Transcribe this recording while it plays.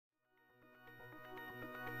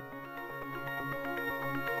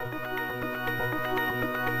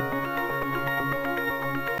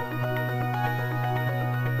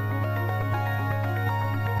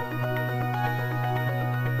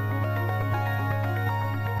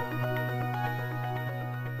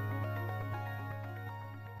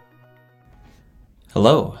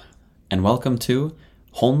Hello, and welcome to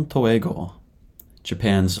Honto Eigo,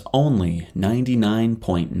 Japan's only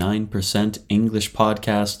 99.9% English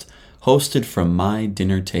podcast hosted from my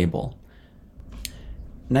dinner table.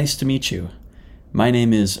 Nice to meet you. My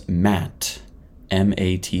name is Matt,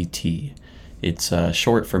 M-A-T-T. It's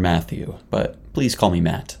short for Matthew, but please call me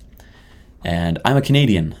Matt. And I'm a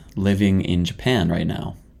Canadian living in Japan right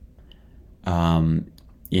now.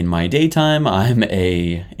 In my daytime, I'm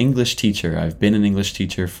a English teacher. I've been an English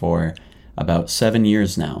teacher for about 7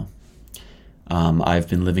 years now. I've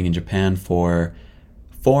been living in Japan for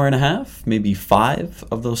 4.5, maybe 5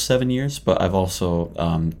 of those 7 years, but I've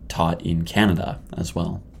also taught in Canada as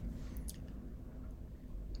well.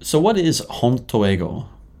 So what is Honto Eigo?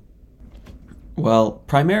 Well,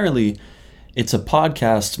 primarily, it's a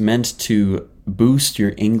podcast meant to boost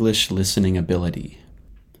your English listening ability.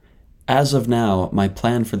 As of now, my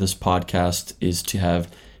plan for this podcast is to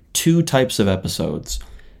have 2 types of episodes.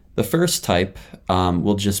 The first type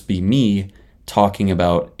will just be me talking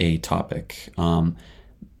about a topic.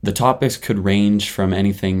 The topics could range from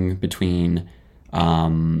anything between,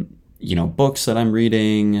 books that I'm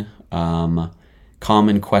reading,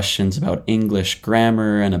 common questions about English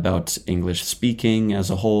grammar and about English speaking as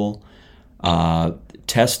a whole,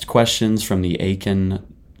 test questions from the Aiken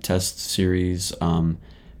test series,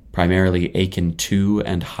 primarily Aiken 2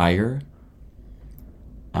 and higher,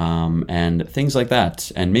 and things like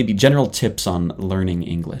that, and maybe general tips on learning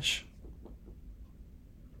English.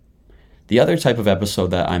 The other type of episode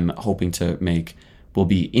that I'm hoping to make will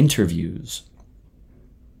be interviews.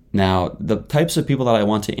 Now, the types of people that I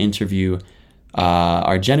want to interview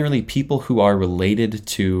are generally people who are related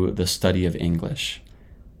to the study of English.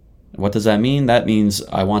 What does that mean? That means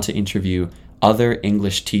I want to interview other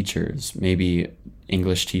English teachers, maybe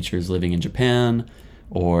English teachers living in Japan,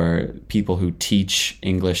 or people who teach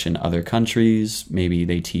English in other countries. Maybe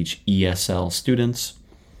they teach ESL students.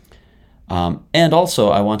 And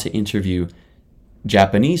also I want to interview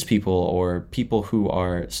Japanese people or people who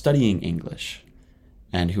are studying English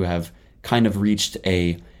and who have kind of reached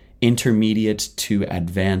a intermediate to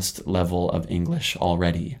advanced level of English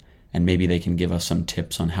already. And maybe they can give us some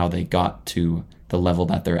tips on how they got to the level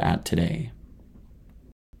that they're at today.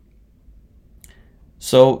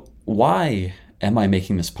 So why am I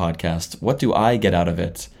making this podcast? What do I get out of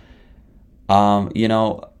it?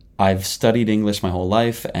 I've studied English my whole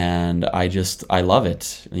life and I love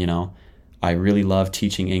it. I really love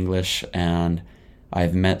teaching English, and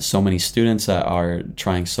I've met so many students that are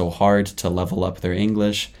trying so hard to level up their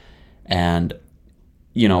English. And,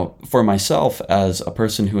 for myself as a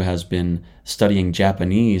person who has been studying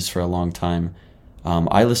Japanese for a long time,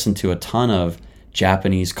 I listen to a ton of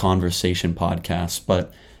Japanese conversation podcasts,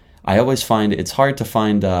 but I always find it's hard to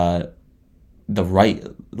find the right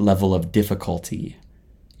level of difficulty,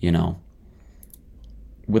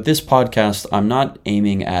 With this podcast, I'm not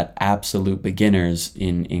aiming at absolute beginners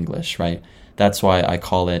in English, right? That's why I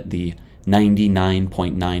call it the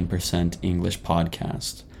 99.9% English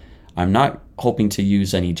podcast. I'm not hoping to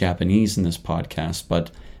use any Japanese in this podcast,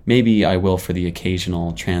 but maybe I will for the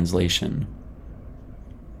occasional translation.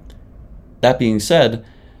 That being said,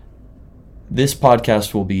 this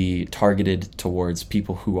podcast will be targeted towards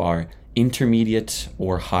people who are intermediate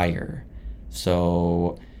or higher.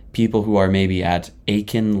 So people who are maybe at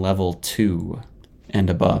Aiken level 2 and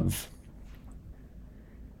above.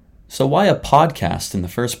 So why a podcast in the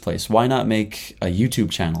first place? Why not make a YouTube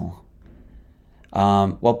channel?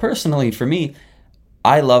 Well, personally, for me,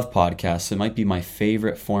 I love podcasts. It might be my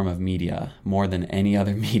favorite form of media, more than any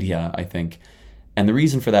other media, I think. And the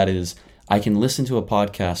reason for that is I can listen to a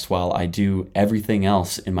podcast while I do everything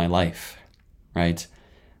else in my life, right?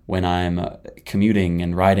 When I'm commuting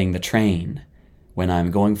and riding the train, when I'm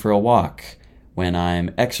going for a walk, when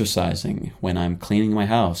I'm exercising, when I'm cleaning my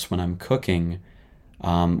house, when I'm cooking,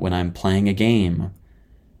 when I'm playing a game.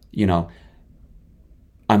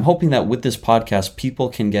 I'm hoping that with this podcast, people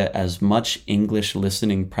can get as much English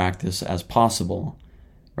listening practice as possible,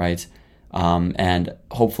 right? And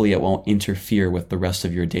hopefully it won't interfere with the rest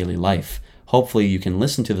of your daily life. Hopefully you can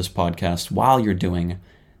listen to this podcast while you're doing,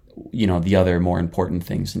 the other more important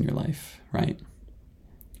things in your life, right?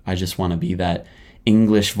 I just want to be that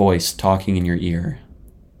English voice talking in your ear.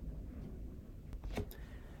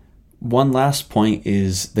 One last point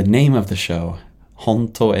is the name of the show,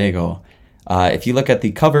 Honto Eigo. If you look at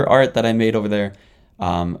the cover art that I made over there,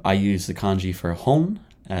 I use the kanji for hon,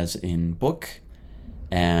 as in book,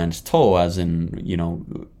 and to as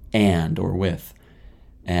in, and or with,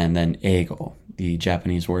 and then eigo, the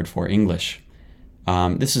Japanese word for English.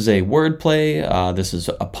 This is a word play. This is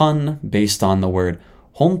a pun based on the word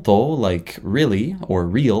Honto, like really or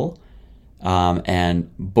real,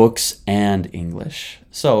 and books and English.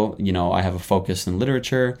 So, I have a focus in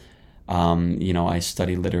literature. I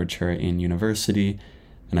study literature in university,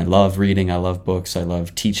 and I love reading, I love books, I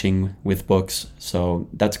love teaching with books. So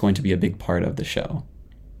that's going to be a big part of the show.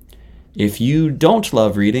 If you don't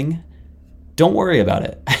love reading, don't worry about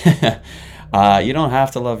it. You don't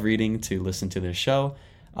have to love reading to listen to this show.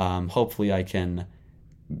 Hopefully I can,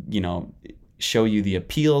 show you the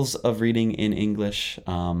appeals of reading in English,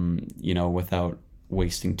 without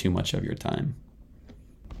wasting too much of your time.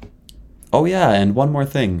 Oh yeah, and one more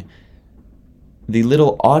thing. The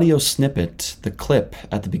little audio snippet, the clip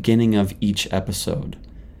at the beginning of each episode.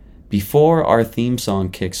 Before our theme song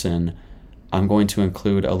kicks in, I'm going to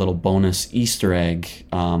include a little bonus Easter egg,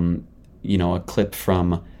 a clip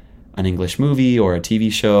from an English movie or a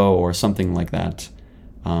TV show or something like that.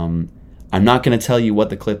 I'm not going to tell you what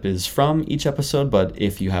the clip is from each episode, but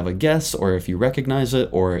if you have a guess or if you recognize it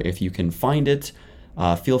or if you can find it,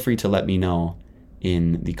 feel free to let me know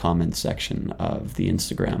in the comments section of the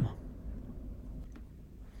Instagram.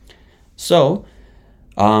 So,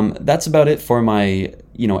 that's about it for my,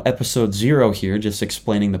 episode 0 here, just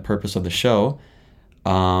explaining the purpose of the show.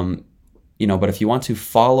 But if you want to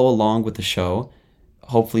follow along with the show,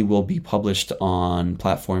 hopefully will be published on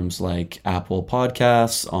platforms like Apple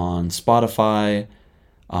Podcasts, on Spotify,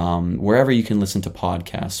 wherever you can listen to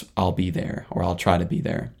podcasts, I'll be there, or I'll try to be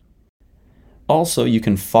there. Also, you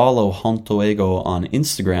can follow Honto Eigo on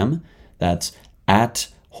Instagram. That's at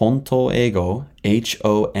Honto Eigo,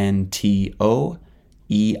 HONTOEIGO.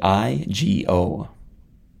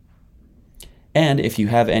 And if you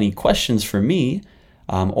have any questions for me,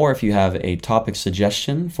 or if you have a topic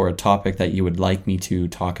suggestion for a topic that you would like me to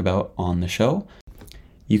talk about on the show,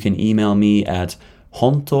 you can email me at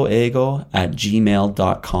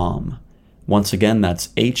hontoeigo@gmail.com. Once again, that's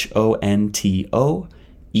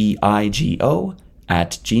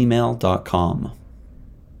HONTOEIGO@gmail.com.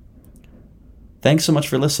 Thanks so much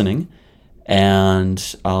for listening,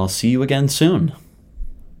 and I'll see you again soon.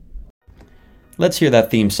 Let's hear that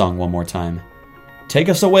theme song one more time. Take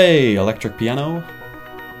us away, electric piano.